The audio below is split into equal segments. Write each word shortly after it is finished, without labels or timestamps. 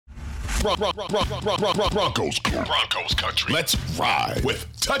Broncos country. Let's ride with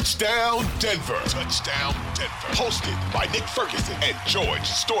Touchdown Denver. Touchdown Denver. Hosted by Nick Ferguson and George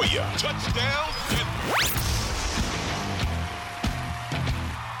Stoia. Touchdown Denver.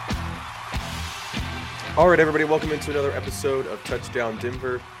 All right, everybody, welcome into another episode of Touchdown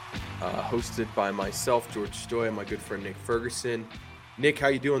Denver, hosted by myself, George Stoia, my good friend Nick Ferguson. Nick, how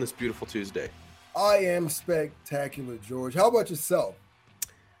you doing this beautiful Tuesday? I am spectacular, George. How about yourself?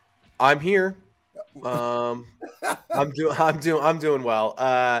 I'm here. I'm doing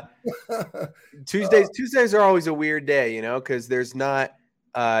well. Tuesdays are always a weird day, because there's no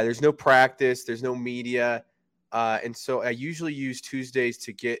practice, there's no media. And so I usually use Tuesdays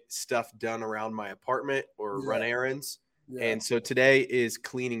to get stuff done around my apartment or run errands. Yeah. And so today is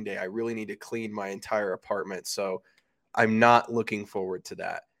cleaning day. I really need to clean my entire apartment. So I'm not looking forward to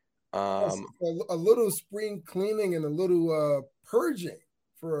that. A little spring cleaning and a little purging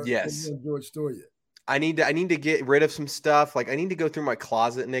for George Stoia. I need to get rid of some stuff. Like I need to go through my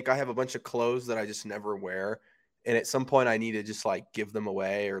closet, Nick. I have a bunch of clothes that I just never wear. And at some point I need to just like give them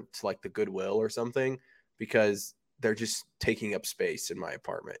away or to like the Goodwill or something because they're just taking up space in my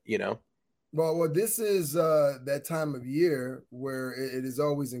apartment, Well, this is that time of year where it is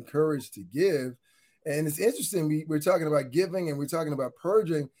always encouraged to give. And it's interesting. We're talking about giving and we're talking about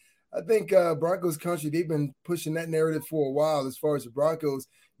purging. I think Broncos country, they've been pushing that narrative for a while as far as the Broncos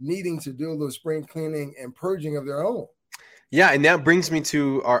needing to do a little spring cleaning and purging of their own. Yeah, and that brings me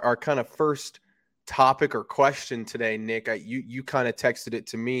to our kind of first topic or question today, Nick. You kind of texted it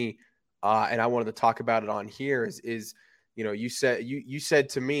to me, and I wanted to talk about it on here. You said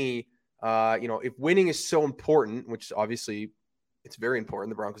to me, if winning is so important, which obviously it's very important.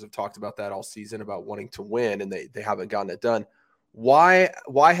 The Broncos have talked about that all season about wanting to win, and they haven't gotten it done. Why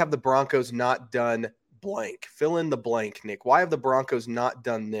have the Broncos not done blank? Fill in the blank, Nick. Why have the Broncos not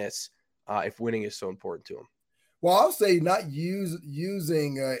done this if winning is so important to them? Well, I'll say not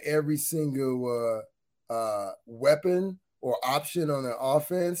using every single weapon or option on the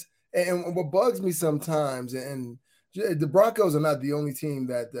offense. And what bugs me sometimes, and the Broncos are not the only team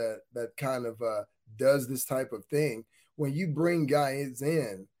that kind of does this type of thing. When you bring guys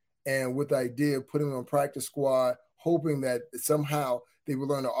in and with the idea of putting them on practice squad, hoping that somehow they will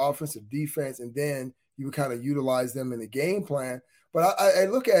learn the offensive defense, and then you would kind of utilize them in the game plan. But I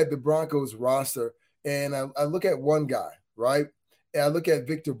look at the Broncos roster, and I look at one guy, right? And I look at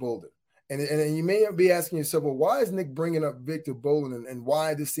Victor Bolden. And you may be asking yourself, well, why is Nick bringing up Victor Bolden and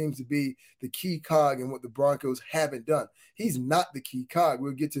why this seems to be the key cog in what the Broncos haven't done? He's not the key cog.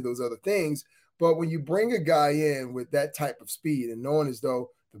 We'll get to those other things. But when you bring a guy in with that type of speed and knowing as though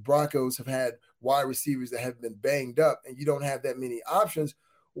the Broncos have had wide receivers that have been banged up and you don't have that many options,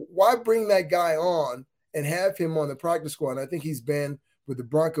 why bring that guy on and have him on the practice squad? And I think he's been with the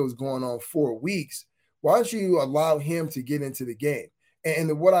Broncos going on 4 weeks. Why don't you allow him to get into the game? And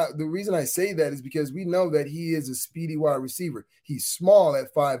the reason I say that is because we know that he is a speedy wide receiver. He's small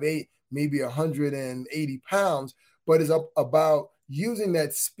at 5'8", maybe 180 pounds, but is about using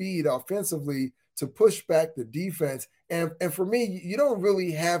that speed offensively to push back the defense. And for me, you don't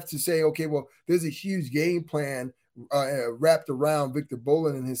really have to say, okay, well, there's a huge game plan wrapped around Victor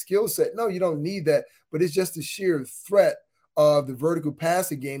Bolden and his skill set. No, you don't need that. But it's just the sheer threat of the vertical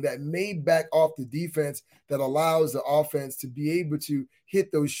passing game that may back off the defense that allows the offense to be able to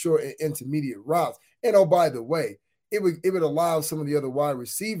hit those short and intermediate routes. And oh, by the way, it would allow some of the other wide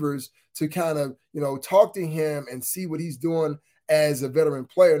receivers to kind of, talk to him and see what he's doing as a veteran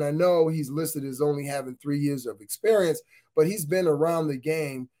player. And I know he's listed as only having 3 years of experience, but he's been around the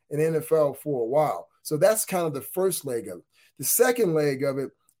game in NFL for a while. So that's kind of the first leg of it. The second leg of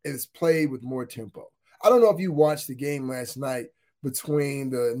it is play with more tempo. I don't know if you watched the game last night between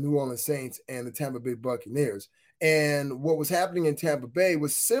the New Orleans Saints and the Tampa Bay Buccaneers. And what was happening in Tampa Bay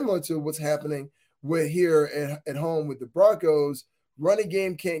was similar to what's happening here at home with the Broncos. Running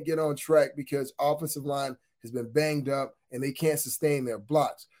game can't get on track because offensive line has been banged up and they can't sustain their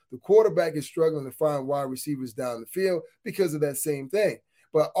blocks. The quarterback is struggling to find wide receivers down the field because of that same thing.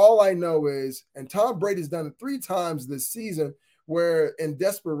 But all I know is, and Tom Brady's done it 3 times this season, where in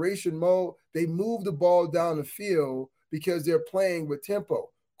desperation mode, they move the ball down the field because they're playing with tempo.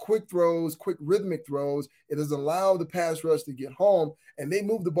 Quick throws, quick rhythmic throws. It doesn't allow the pass rush to get home, and they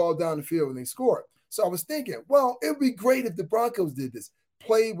move the ball down the field and they score. So I was thinking, well, it would be great if the Broncos did this,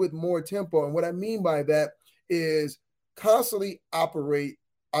 play with more tempo. And what I mean by that is constantly operate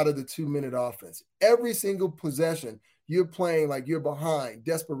out of the 2-minute offense. Every single possession, you're playing like you're behind,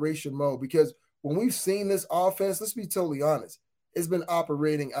 desperation mode. Because when we've seen this offense, let's be totally honest, it's been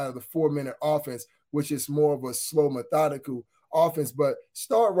operating out of the 4-minute offense, which is more of a slow, methodical offense, but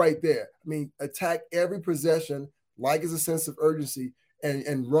start right there. I mean, attack every possession like it's a sense of urgency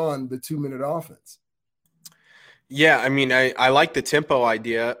and run the 2-minute offense. Yeah, I mean, I like the tempo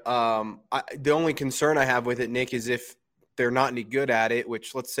idea. The only concern I have with it, Nick, is if they're not any good at it,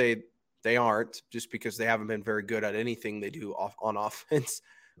 which let's say they aren't, just because they haven't been very good at anything they do on offense.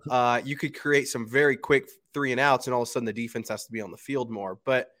 You could create some very quick 3-and-outs, and all of a sudden the defense has to be on the field more.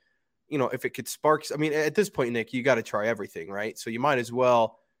 But, if it could spark – I mean, at this point, Nick, you got to try everything, right? So you might as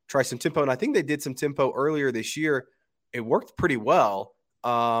well try some tempo. And I think they did some tempo earlier this year. It worked pretty well.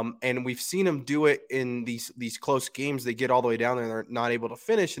 And we've seen them do it in these close games. They get all the way down there and they're not able to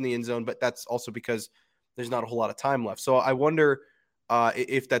finish in the end zone, but that's also because there's not a whole lot of time left. So I wonder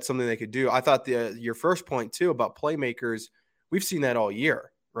if that's something they could do. I thought your first point too about playmakers, we've seen that all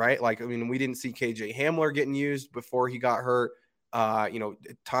year, right? Like, I mean, we didn't see KJ Hamler getting used before he got hurt. At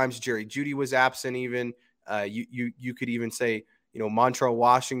times Jerry Jeudy was absent even. You could even say, Montrell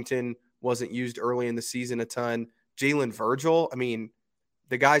Washington wasn't used early in the season a ton. Jalen Virgil, I mean,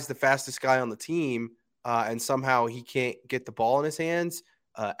 the guy's the fastest guy on the team, and somehow he can't get the ball in his hands.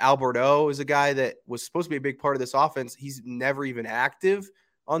 Albert O is a guy that was supposed to be a big part of this offense. He's never even active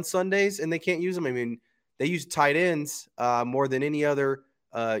on Sundays, and they can't use him. I mean, they used tight ends more than any other,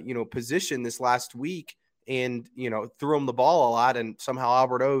 position this last week, and, threw him the ball a lot, and somehow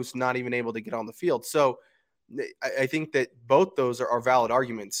Albert O's not even able to get on the field. So I think that both those are valid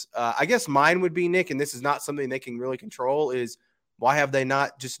arguments. I guess mine would be, Nick, and this is not something they can really control, is why have they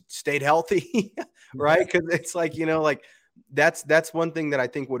not just stayed healthy, right? Because it's like, that's one thing that I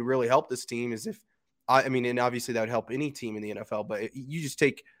think would really help this team is and obviously that would help any team in the NFL, but you just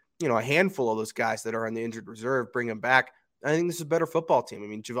take, a handful of those guys that are on the injured reserve, bring them back. I think this is a better football team. I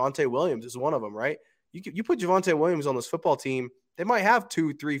mean, Javonte Williams is one of them, right? You put Javonte Williams on this football team, they might have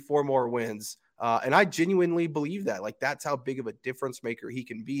 2, 3, 4 more wins. And I genuinely believe that. Like, that's how big of a difference maker he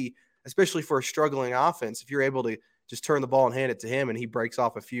can be, especially for a struggling offense. If you're able to just turn the ball and hand it to him and he breaks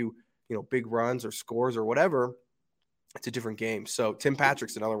off a few, big runs or scores or whatever, it's a different game. So Tim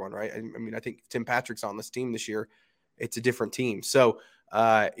Patrick's another one, right? I mean, I think Tim Patrick's on this team this year. It's a different team. So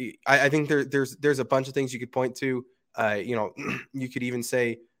I think there's a bunch of things you could point to. You could even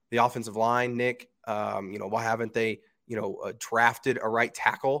say the offensive line, Nick. Why haven't they, drafted a right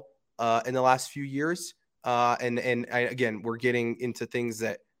tackle in the last few years? Again, we're getting into things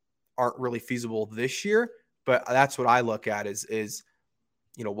that aren't really feasible this year. But that's what I look at is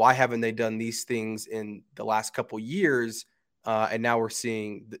why haven't they done these things in the last couple years? And now we're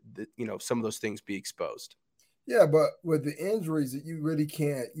seeing some of those things be exposed. Yeah, but with the injuries, you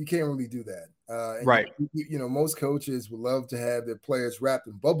can't really do that. Right. Most coaches would love to have their players wrapped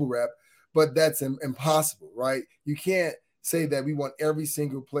in bubble wrap, but that's impossible, right? You can't say that we want every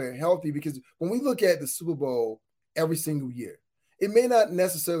single player healthy, because when we look at the Super Bowl every single year, it may not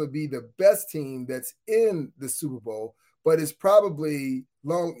necessarily be the best team that's in the Super Bowl, but it's probably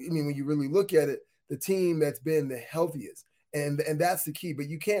when you really look at it, the team that's been the healthiest. And that's the key. But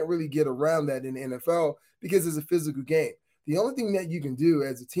you can't really get around that in the NFL because it's a physical game. The only thing that you can do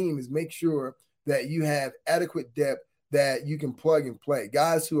as a team is make sure that you have adequate depth that you can plug and play.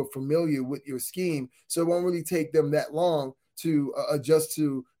 Guys who are familiar with your scheme, so it won't really take them that long to adjust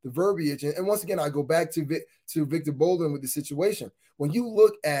to the verbiage. And once again, I go back to Victor Bolden with the situation. When you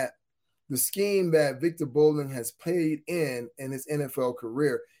look at the scheme that Victor Bolden has played in his NFL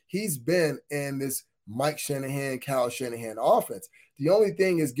career, he's been in this Mike Shanahan, Kyle Shanahan offense. The only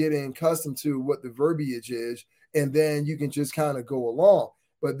thing is getting accustomed to what the verbiage is, and then you can just kind of go along.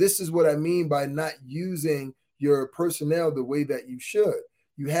 But this is what I mean by not using your personnel the way that you should.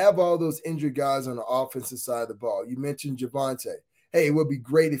 You have all those injured guys on the offensive side of the ball. You mentioned Javonte. Hey, it would be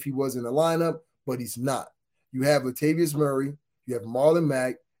great if he was in the lineup, but he's not. You have Latavius Murray, you have Marlon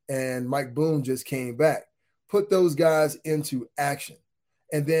Mack, and Mike Boone just came back. Put those guys into action.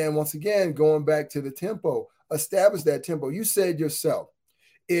 And then once again, going back to the tempo, establish that tempo. You said yourself,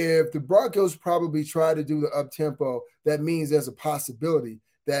 if the Broncos probably try to do the up tempo, that means there's a possibility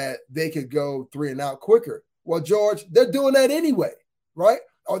that they could go 3-and-out quicker. Well, George, they're doing that anyway, right?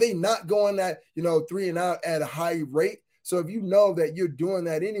 Are they not going that, 3-and-out at a high rate? So if you know that you're doing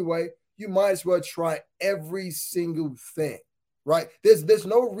that anyway, you might as well try every single thing, right? There's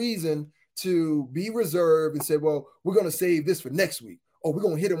no reason to be reserved and say, well, we're going to save this for next week, or we're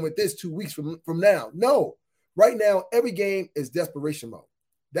going to hit them with this 2 weeks from now. No, right now, every game is desperation mode.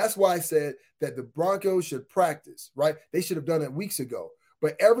 That's why I said that the Broncos should practice, right? They should have done it weeks ago,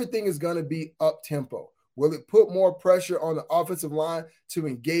 but everything is going to be up tempo. Will it put more pressure on the offensive line to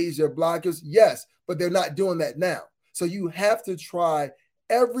engage their blockers? Yes, but they're not doing that now. So you have to try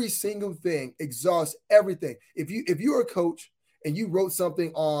every single thing, exhaust everything. If you're a coach and you wrote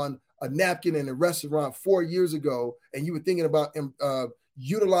something on a napkin in a restaurant 4 years ago, and you were thinking about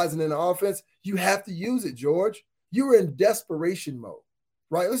utilizing it in the offense, you have to use it, George. You're in desperation mode,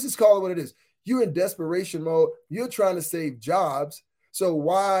 right? Let's just call it what it is. You're in desperation mode. You're trying to save jobs. So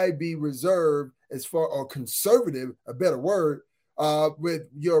why be reserved or conservative, a better word, with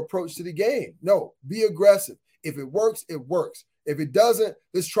your approach to the game? No, be aggressive. If it works, it works. If it doesn't,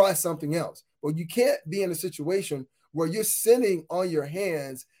 let's try something else. But you can't be in a situation where you're sitting on your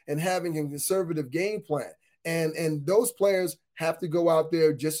hands and having a conservative game plan. And those players have to go out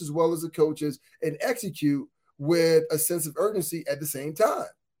there just as well as the coaches and execute with a sense of urgency at the same time.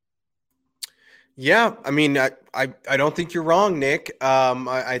 Yeah, I mean, I don't think you're wrong, Nick.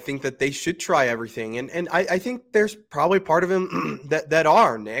 I think that they should try everything, and I think there's probably part of them that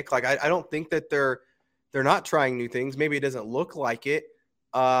are, Nick. Like I don't think that they're not trying new things. Maybe it doesn't look like it.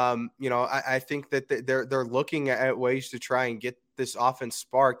 I think that they're looking at ways to try and get this offense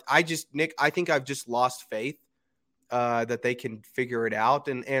sparked. Nick, I think I've just lost faith that they can figure it out,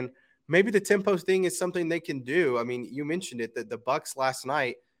 and maybe the tempo thing is something they can do. I mean, you mentioned it, that the Bucs last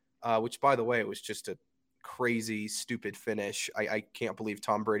night. Which, by the way, was just a crazy, stupid finish. I can't believe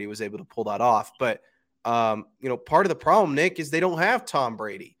Tom Brady was able to pull that off. But, part of the problem, Nick, is they don't have Tom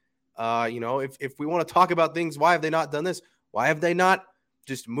Brady. If we want to talk about things, why have they not done this? Why have they not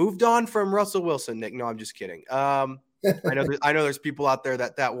just moved on from Russell Wilson, Nick? No, I'm just kidding. I know there's people out there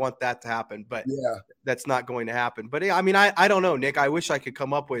that want that to happen, but yeah, that's not going to happen. But, I mean, I don't know, Nick. I wish I could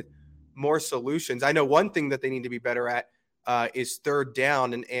come up with more solutions. I know one thing that they need to be better at is third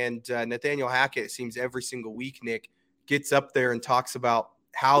down. And Nathaniel Hackett, it seems every single week, Nick, gets up there and talks about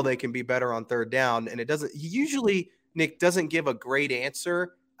how they can be better on third down. And he usually, Nick, doesn't give a great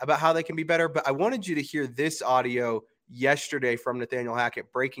answer about how they can be better. But I wanted you to hear this audio yesterday from Nathaniel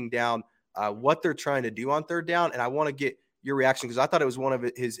Hackett breaking down what they're trying to do on third down. And I want to get your reaction because I thought it was one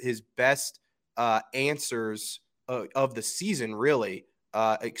of his best answers of the season, really.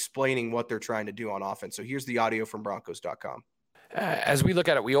 Explaining what they're trying to do on offense. So here's the audio from Broncos.com. As we look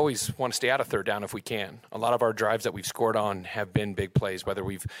at it, we always want to stay out of third down if we can. A lot of our drives that we've scored on have been big plays, whether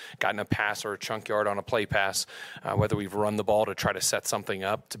we've gotten a pass or a chunk yard on a play pass, whether we've run the ball to try to set something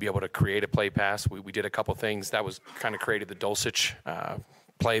up to be able to create a play pass. We did a couple things. That was kind of created the Dulcich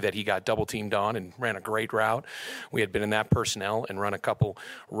play that he got double teamed on and ran a great route. We had been in that personnel and run a couple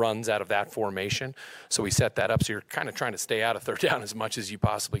runs out of that formation. So we set that up. So you're kind of trying to stay out of third down as much as you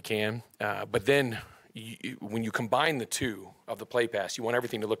possibly can. But then when you combine the two of the play pass, you want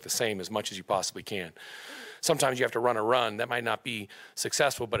everything to look the same as much as you possibly can. Sometimes you have to run a run that might not be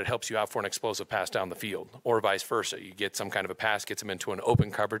successful, but it helps you out for an explosive pass down the field, or vice versa. You get some kind of a pass, gets them into an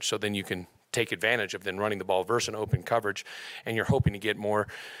open coverage, so then you can take advantage of then running the ball versus an open coverage, and you're hoping to get more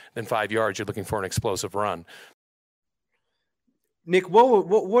than 5 yards. You're looking for an explosive run. Nick,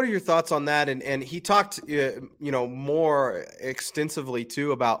 what are your thoughts on that? And he talked, more extensively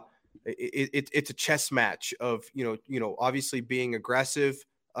too about it's a chess match of obviously being aggressive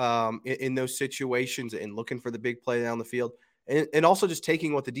in those situations and looking for the big play down the field, and also just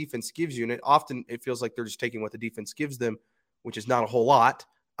taking what the defense gives you. And often it feels like they're just taking what the defense gives them, which is not a whole lot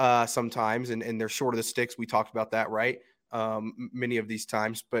sometimes, and they're short of the sticks. We talked about that, right? Many of these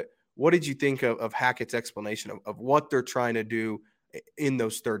times. But what did you think of Hackett's explanation of what they're trying to do in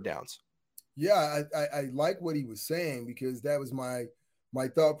those third downs? Yeah, I like what he was saying, because that was my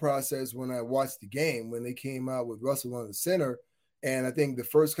thought process when I watched the game, when they came out with Russell on the center. And I think the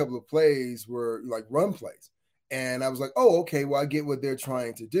first couple of plays were like run plays. And I was like, oh, okay, well, I get what they're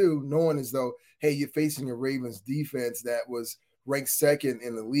trying to do, knowing as though, hey, you're facing a Ravens defense that was ranked second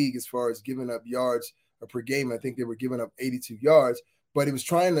in the league as far as giving up yards per game. I think they were giving up 82 yards, but it was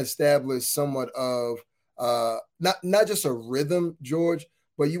trying to establish somewhat of not just a rhythm, George,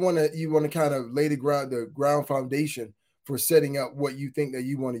 but you want to kind of lay the ground foundation for setting up what you think that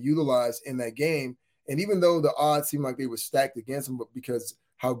you want to utilize in that game. And even though the odds seemed like they were stacked against them, but because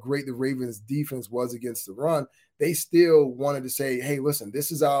how great the Ravens defense was against the run, they still wanted to say, hey, listen,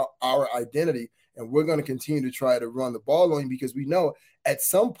 this is our identity, and we're going to continue to try to run the ball on you, because we know at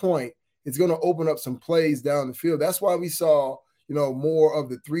some point it's going to open up some plays down the field. That's why we saw, more of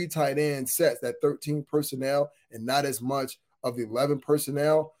the 3 tight end sets, that 13 personnel, and not as much of the 11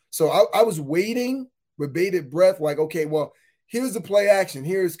 personnel. So I was waiting with bated breath, like, okay, well, here's the play action.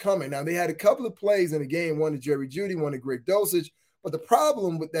 Here's coming. Now, they had a couple of plays in the game, one to Jerry Jeudy, one to Greg Dulcich. But the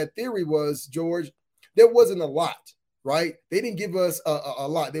problem with that theory was, George, there wasn't a lot, right? They didn't give us a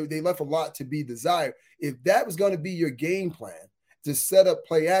lot. They left a lot to be desired. If that was going to be your game plan to set up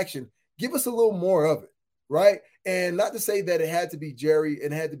play action, give us a little more of it, right? And not to say that it had to be Jerry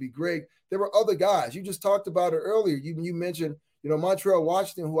and it had to be Greg. There were other guys. You just talked about it earlier. You mentioned, Montreal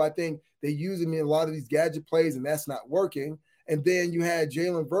Washington, who I think they use him in a lot of these gadget plays, and that's not working. And then you had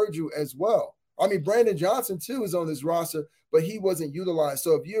Jalen Virgil as well. I mean, Brandon Johnson, too, is on this roster, but he wasn't utilized.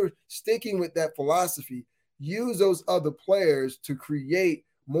 So if you're sticking with that philosophy, use those other players to create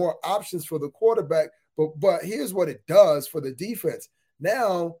more options for the quarterback. But here's what it does for the defense.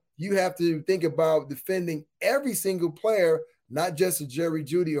 Now you have to think about defending every single player, not just a Jerry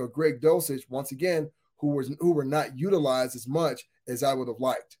Jeudy or Greg Dulcich, once again, who were not utilized as much as I would have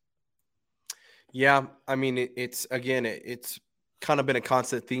liked. Yeah, I mean, it's kind of been a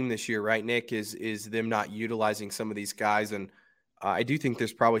constant theme this year, right, Nick, is them not utilizing some of these guys. And I do think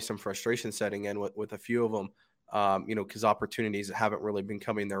there's probably some frustration setting in with a few of them, because opportunities haven't really been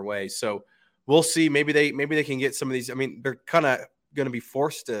coming their way. So we'll see. Maybe they can get some of these. I mean, they're kind of going to be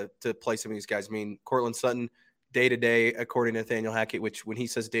forced to play some of these guys. I mean, Cortland Sutton, day-to-day, according to Nathaniel Hackett, which when he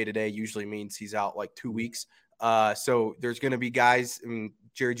says day-to-day usually means he's out like 2 weeks. So there's going to be guys. I mean,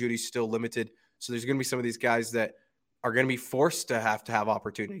 Jerry Jeudy's still limited. So there's going to be some of these guys that are going to be forced to have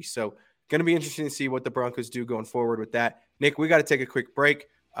opportunities. So going to be interesting to see what the Broncos do going forward with that. Nick, we got to take a quick break,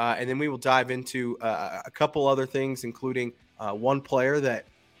 and then we will dive into a couple other things, including one player that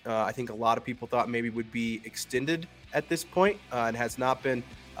I think a lot of people thought maybe would be extended at this point and has not been,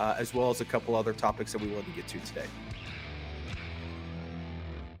 as well as a couple other topics that we want to get to today.